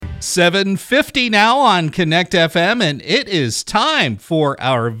7:50 now on Connect FM, and it is time for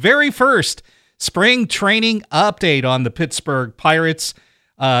our very first spring training update on the Pittsburgh Pirates.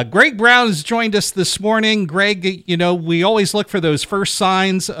 Greg Brown has joined us this morning. Greg, you know, we always look for those first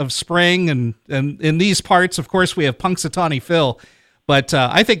signs of spring, and in these parts, of course, we have Punxsutawney Phil. But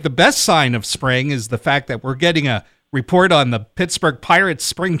I think the best sign of spring is the fact that we're getting a report on the Pittsburgh Pirates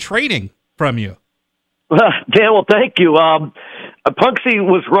spring training from you. Dan, well, thank you. Punxsy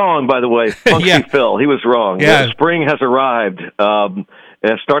was wrong, by the way. Punxsy Yeah. Phil, he was wrong. Yeah. The spring has arrived.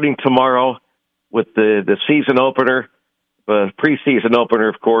 Starting tomorrow with the season opener, preseason opener,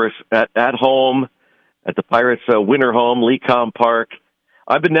 of course, at home, at the Pirates' winter home, Lecom Park.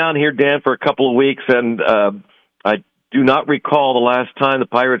 I've been down here, Dan, for a couple of weeks, and I do not recall the last time the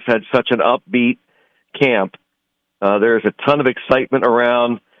Pirates had such an upbeat camp. There's a ton of excitement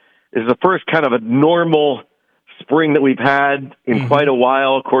around. This is the first kind of a normal spring that we've had in quite a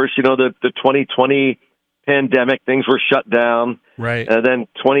while. Of course, you know, the 2020 pandemic, things were shut down. Right. Then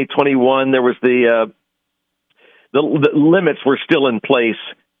 2021, there was the limits were still in place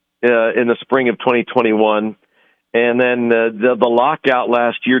in the spring of 2021. And then the lockout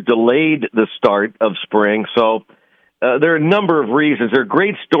last year delayed the start of spring. So there are a number of reasons. There are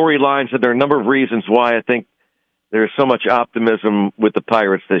great storylines, and there are a number of reasons why I think there's so much optimism with the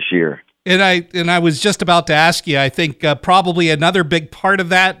Pirates this year. And I was just about to ask you, I think probably another big part of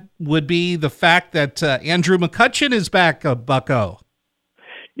that would be the fact that Andrew McCutchen is back, Bucko.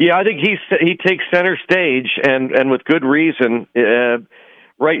 Yeah, I think he takes center stage, and with good reason.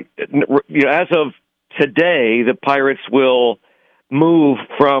 Right, you know, as of today, the Pirates will move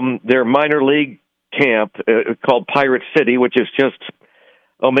from their minor league camp called Pirate City, which is just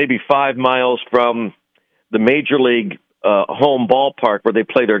maybe 5 miles from the major league home ballpark where they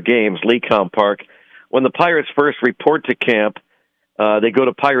play their games, Lecom Park. When the Pirates first report to camp, they go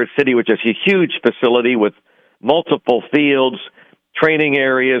to Pirate City, which is a huge facility with multiple fields, training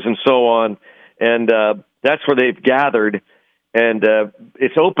areas, and so on. And that's where they've gathered. And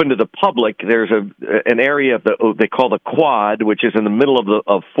it's open to the public. There's an area they call the quad, which is in the middle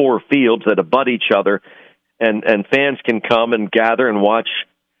of 4 fields that abut each other, and fans can come and gather and watch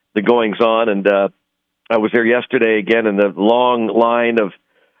the goings on. And I was there yesterday again in the long line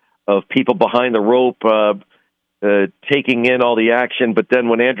of people behind the rope taking in all the action. But then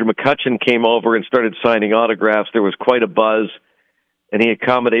when Andrew McCutchen came over and started signing autographs, there was quite a buzz, and he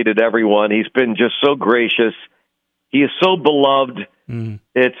accommodated everyone. He's been just so gracious. He is so beloved.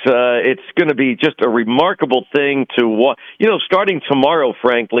 It's going to be just a remarkable thing to watch. You know, starting tomorrow,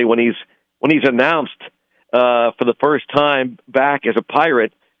 frankly, when he's announced for the first time back as a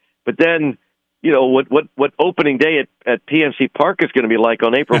Pirate, but then, you know, what opening day at PNC Park is going to be like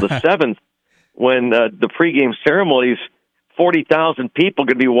on April the 7th, when the pregame ceremonies, 40,000 people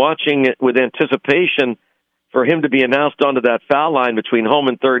going to be watching it with anticipation for him to be announced onto that foul line between home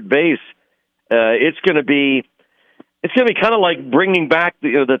and third base. It's going to be kind of like bringing back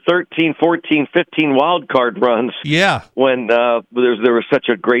the 13, 14, 15 wild card runs. Yeah. When there was such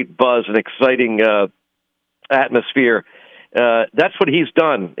a great buzz and exciting atmosphere. That's what he's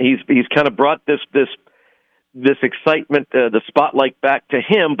done. He's kind of brought this excitement, the spotlight back to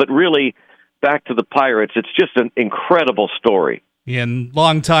him, but really back to the Pirates. It's just an incredible story. And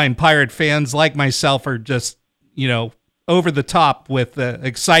longtime Pirate fans like myself are just, you know, over the top with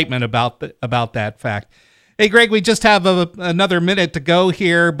excitement about that fact. Hey, Greg, we just have another minute to go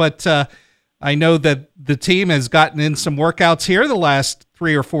here, but I know that the team has gotten in some workouts here the last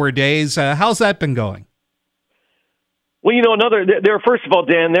 3 or 4 days. How's that been going? Well, you know, first of all,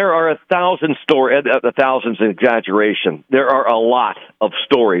 Dan, there are 1,000 stories. 1,000's an exaggeration. There are a lot of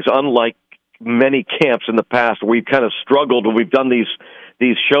stories, unlike many camps in the past. We've kind of struggled when we've done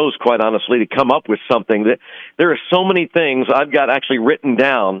these shows, quite honestly, to come up with something. There are so many things I've got actually written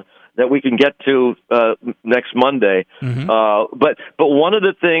down that we can get to next Monday. But one of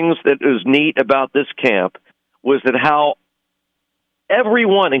the things that is neat about this camp was that how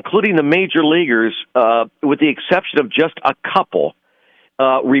everyone, including the major leaguers, with the exception of just a couple,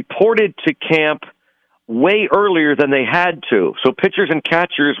 reported to camp way earlier than they had to. So pitchers and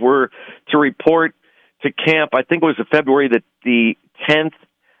catchers were to report to camp, I think it was February the 10th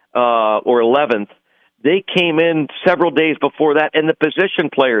or 11th. They came in several days before that, and the position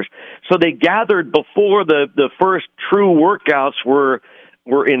players. So they gathered before the first true workouts were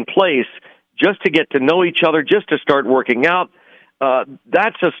in place, just to get to know each other, just to start working out.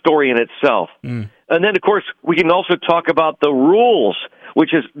 that's a story in itself. And then, of course, we can also talk about the rules,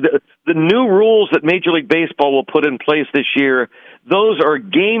 which is the new rules that Major League Baseball will put in place this year. Those are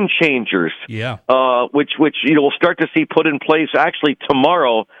game changers. Yeah. Which you'll start to see put in place actually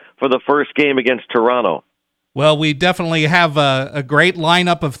tomorrow for the first game against Toronto. Well, we definitely have a great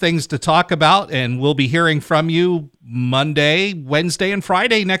lineup of things to talk about, and we'll be hearing from you Monday, Wednesday, and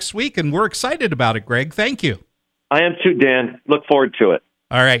Friday next week, and we're excited about it, Greg. Thank you. I am too, Dan. Look forward to it.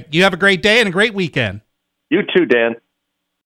 All right. You have a great day and a great weekend. You too, Dan.